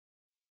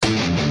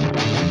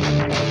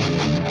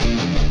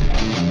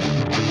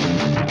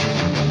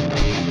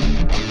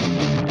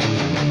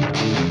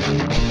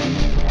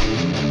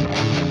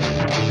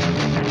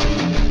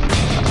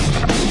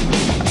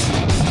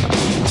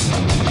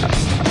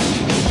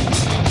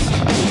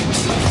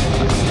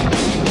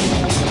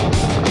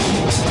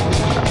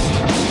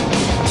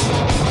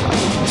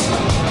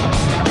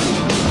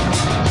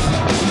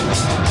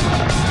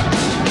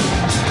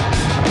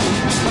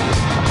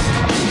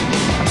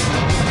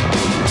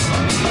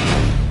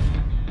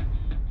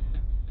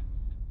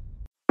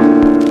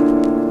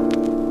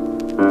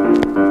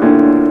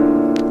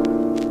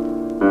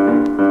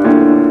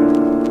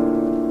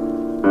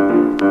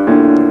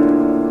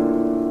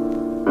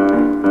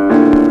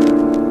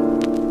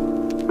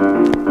There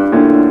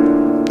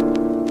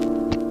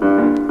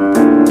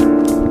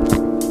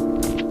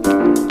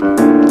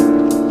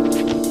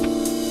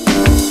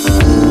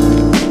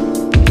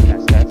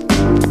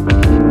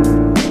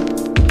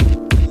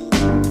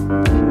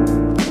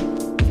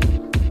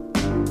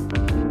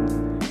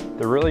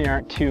really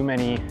aren't too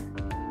many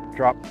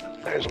drop.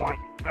 There's one.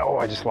 Oh,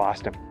 I just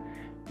lost him.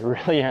 There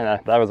really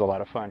aren't. That was a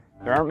lot of fun.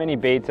 There aren't many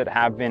baits that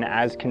have been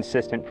as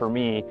consistent for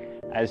me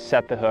as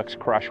Set the Hook's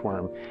crush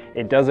worm.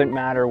 It doesn't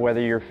matter whether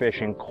you're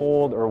fishing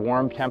cold or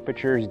warm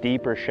temperatures,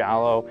 deep or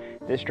shallow.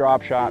 This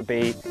drop shot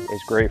bait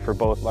is great for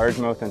both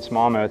largemouth and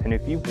smallmouth. And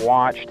if you've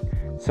watched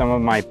some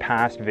of my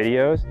past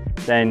videos,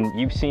 then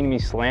you've seen me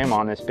slam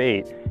on this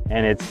bait,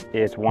 and it's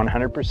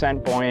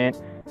 100% buoyant.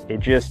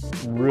 It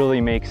just really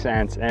makes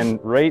sense. And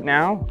right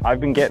now, I've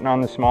been getting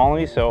on the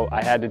Smallies, so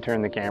I had to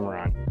turn the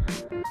camera on.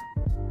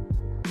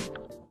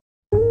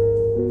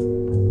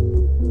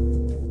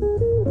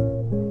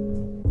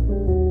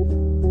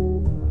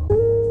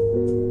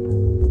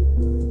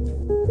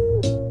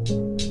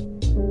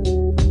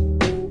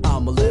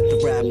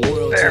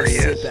 There he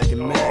is.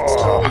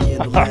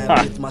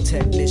 With my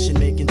technician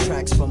making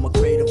tracks from a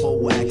crate of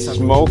old wax.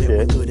 Smoked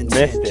it,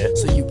 missed it,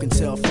 so you can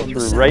tell from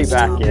threw right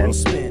back in.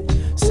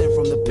 Sent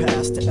from the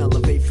past to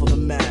elevate for the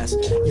mass.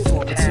 You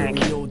thought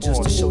material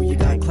just to show you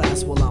got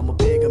class. Well, I'm a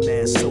bigger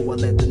man, so I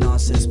let the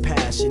nonsense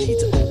pass. You need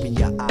to open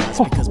your eyes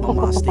because my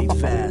mind stayed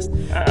fast.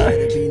 Let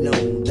it be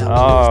known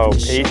that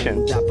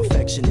patience. That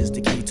perfection is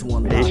the key to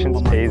unlock.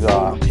 Patience pays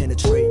off.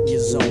 Penetrating your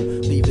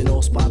zone, leaving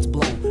all spots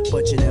blown.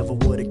 But you never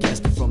would have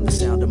guessed it from the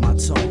sound of my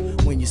tone.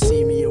 When you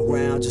see me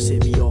around, just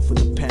hit me off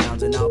with a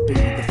pound, and I'll be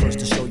the first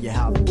to show you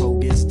how the pro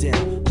gets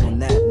down. On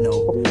that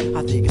note,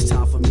 I think it's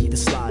time for me to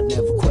slide.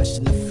 Never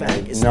question the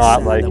fact. It's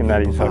not liking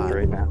that he's hooked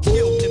right now.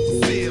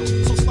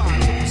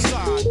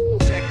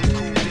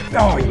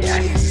 Oh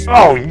yes!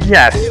 Oh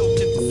yes!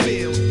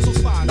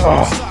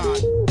 Oh.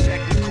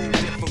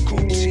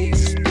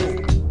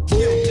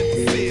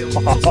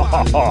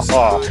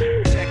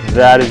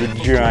 That is a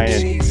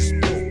giant.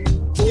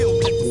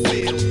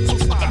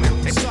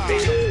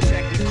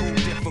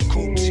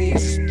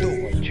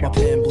 My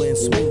pen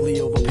blends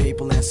smoothly over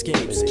paper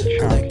landscapes.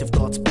 Collective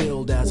thoughts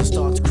build as I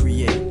start to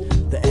create.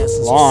 The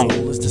essence Long. of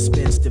soul is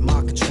dispensed in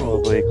my control.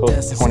 Probably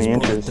close to 20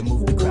 inches. To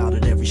move the crowd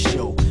at every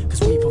show.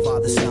 Cause we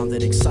provide the sound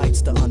that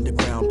excites the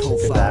underground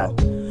profile.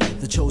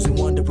 The chosen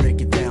one to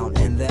break it down.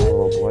 And that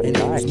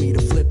enables me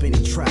to flip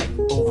any track.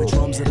 Over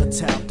drums that are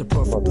tapped. The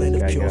perfect blend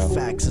of pure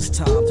facts. It's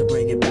time to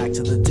bring it back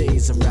to the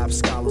days of rap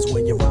scholars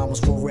when your rhyme was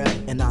for rap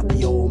and not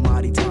the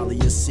almighty Tyler.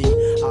 You see,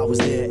 I was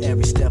there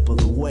every step of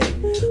the way.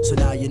 So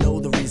now you know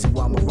the reason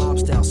why my rhyme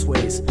style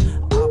sways.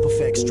 I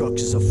perfect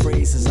structures of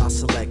phrases I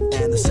select,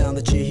 and the sound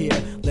that you hear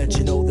let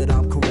you know that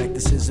I'm correct.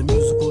 This is a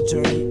musical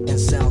journey, and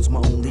sound's my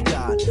only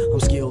guide. I'm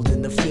skilled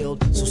in the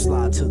field, so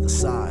slide to the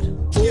side.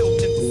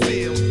 Skilled in the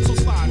field, so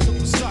slide to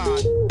the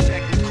side.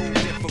 Technical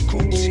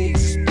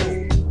difficulties.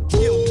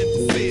 Skilled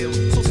in the field,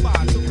 so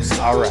slide to the side.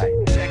 All right.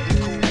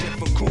 Technical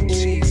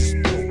difficulties.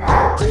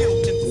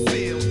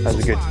 That was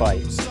a good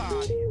fight.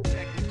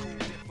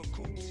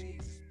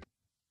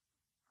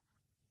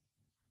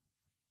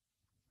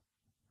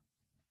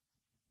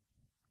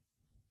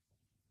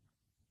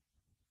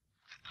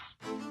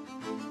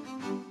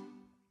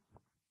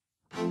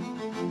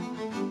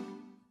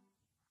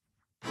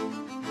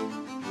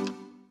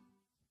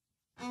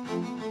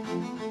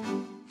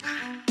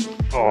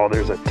 Oh,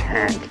 there's a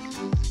tank.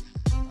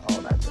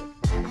 Oh, that's it.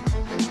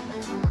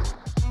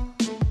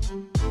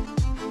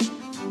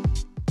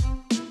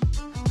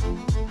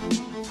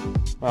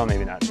 Well,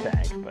 maybe not a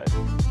tank, but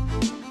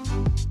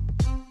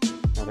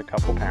another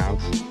couple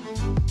pounds.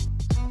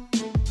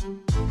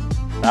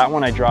 That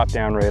one I dropped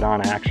down right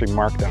on. I actually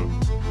marked them.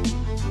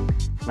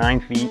 9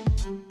 feet.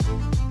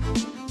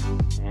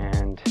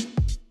 And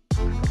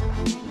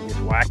he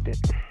just whacked it.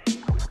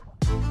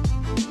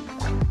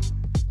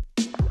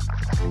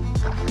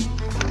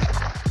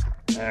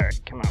 All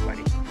right, come on,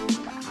 buddy.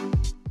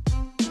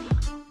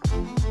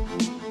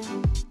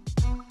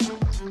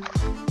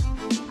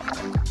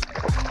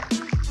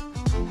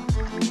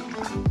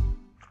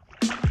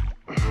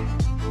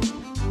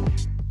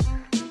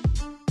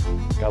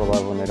 Gotta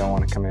love when they don't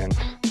want to come in.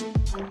 Come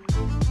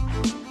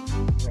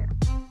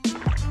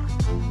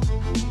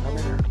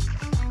here.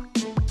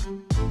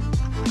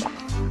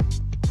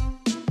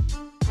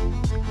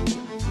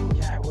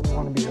 Yeah, I wouldn't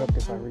want to be hooked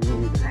if I were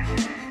you either.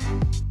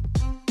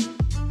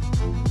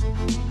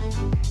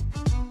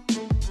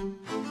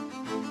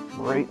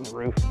 Right in the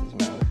roof of his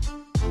mouth.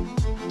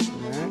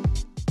 Alright.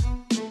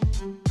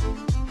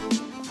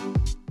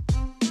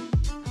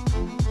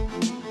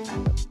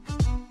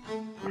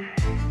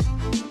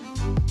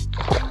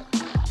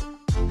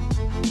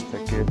 It's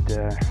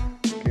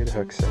a good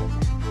hook set.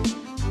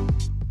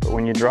 But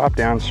when you drop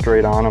down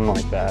straight on them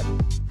like that,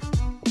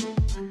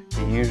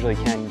 you usually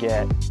can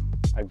get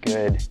a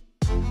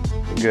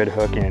good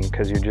hook in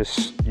because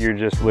you're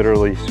just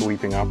literally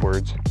sweeping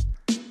upwards.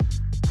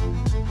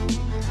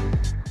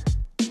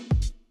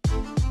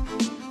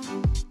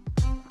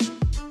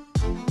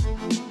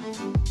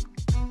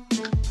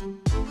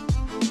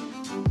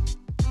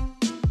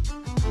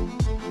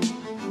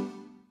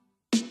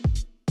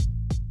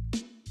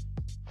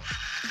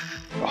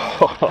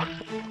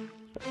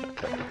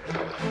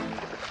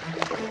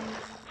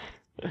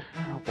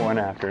 One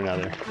after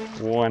another.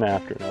 One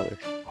after another.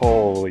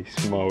 Holy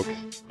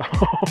smokes.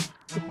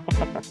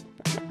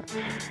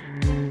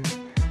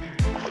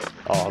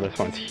 Oh, this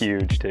one's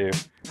huge too.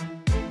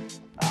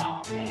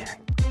 Oh man.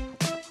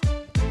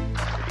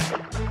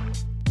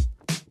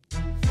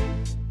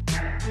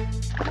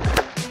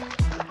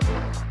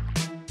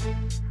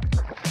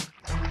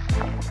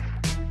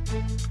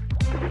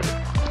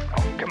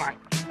 Oh, come on.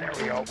 There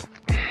we go.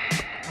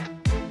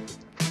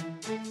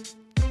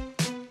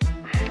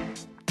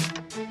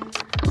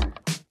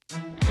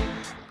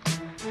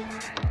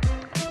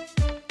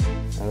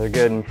 Another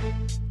good one.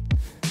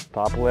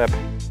 Top lip.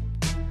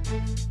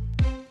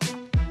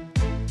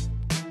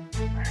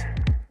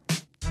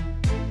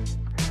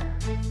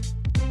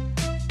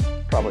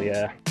 Probably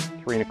a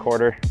 3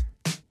 1/4.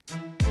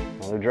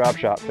 Another drop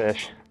shot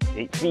fish.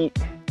 8 feet.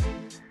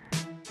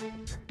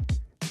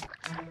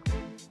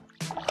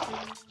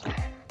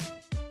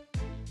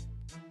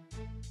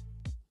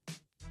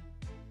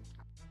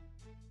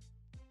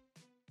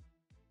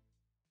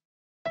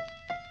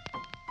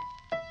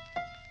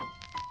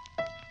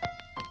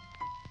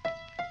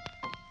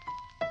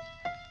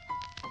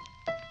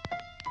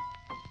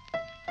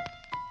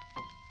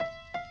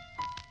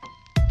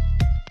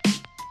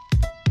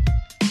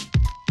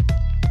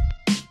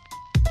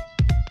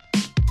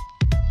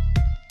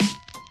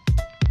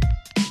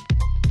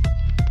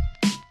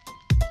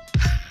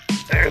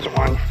 There's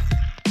one.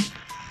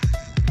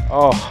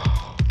 Oh,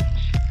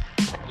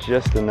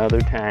 just another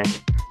tank.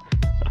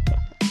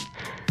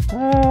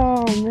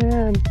 Oh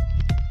man,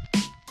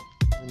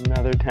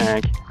 another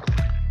tank.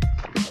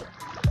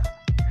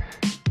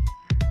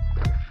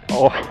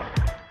 Oh,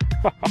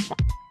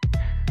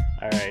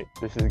 all right,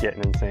 this is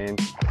getting insane.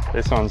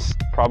 This one's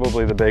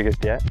probably the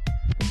biggest yet.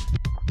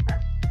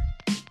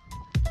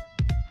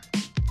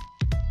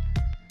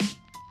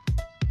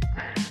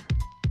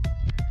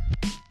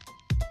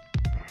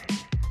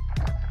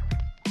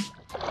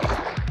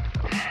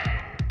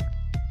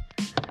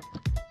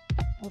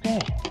 Okay.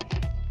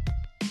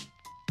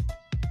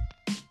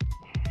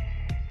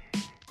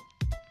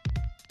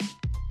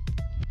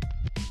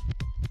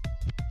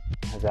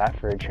 How's that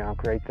for a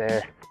chunk right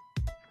there?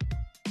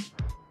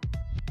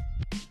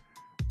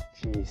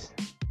 Jeez.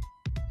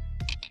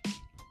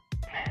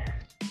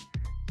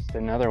 Just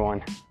another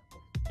one.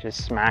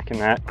 Just smacking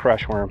that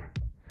crush worm.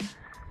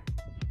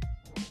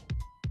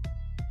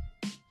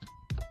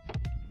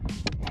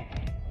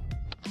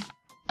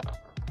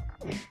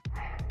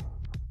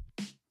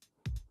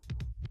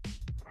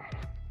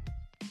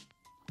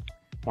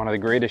 One of the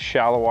greatest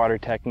shallow water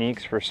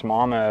techniques for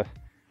smallmouth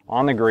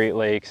on the Great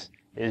Lakes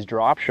is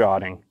drop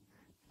shotting.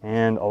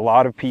 And a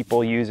lot of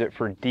people use it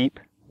for deep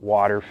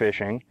water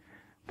fishing,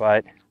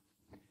 but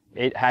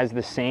it has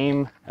the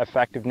same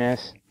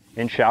effectiveness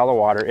in shallow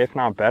water, if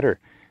not better,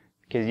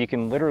 because you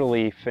can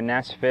literally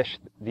finesse fish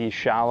these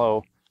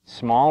shallow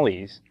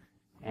smallies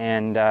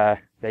and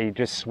they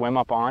just swim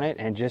up on it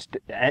and just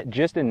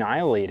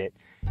annihilate it.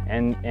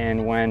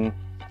 And when,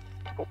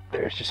 oh,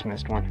 there's just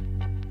missed one.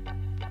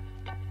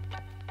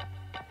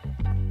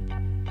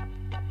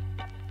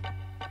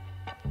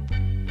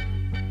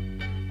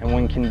 And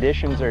when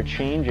conditions are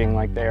changing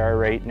like they are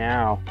right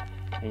now,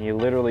 and you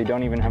literally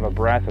don't even have a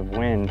breath of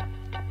wind,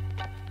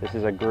 this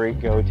is a great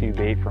go-to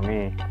bait for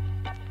me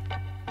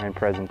and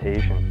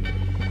presentation.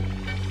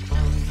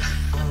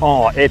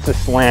 Oh, it's a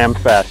slam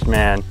fest,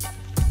 man.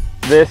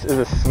 This is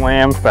a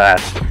slam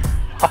fest.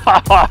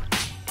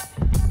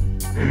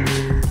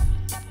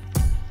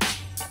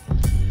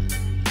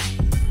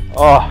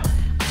 Oh, I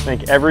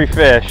think every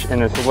fish in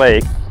this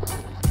lake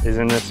is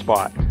in this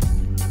spot.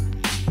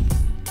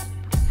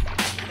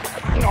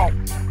 No.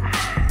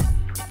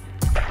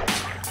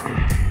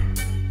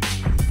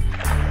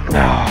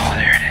 Oh,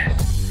 there it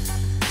is.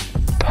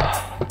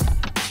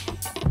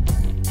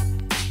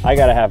 I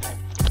gotta have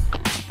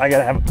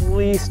at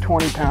least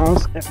 20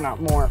 pounds, if not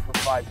more, for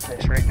 5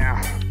 fish right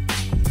now.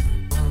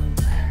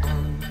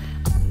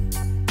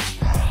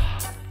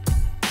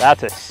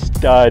 That's a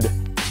stud.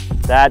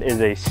 That is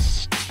a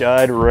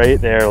stud right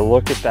there.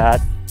 Look at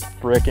that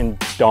frickin'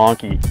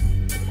 donkey.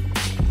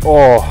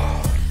 Oh.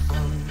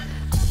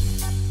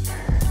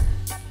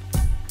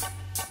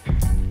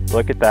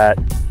 Look at that.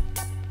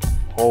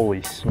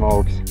 Holy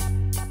smokes.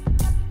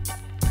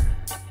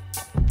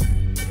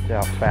 Look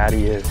how fat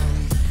he is.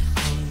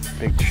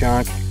 Big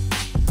chunk.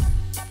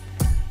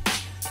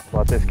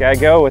 Let this guy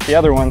go with the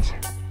other ones.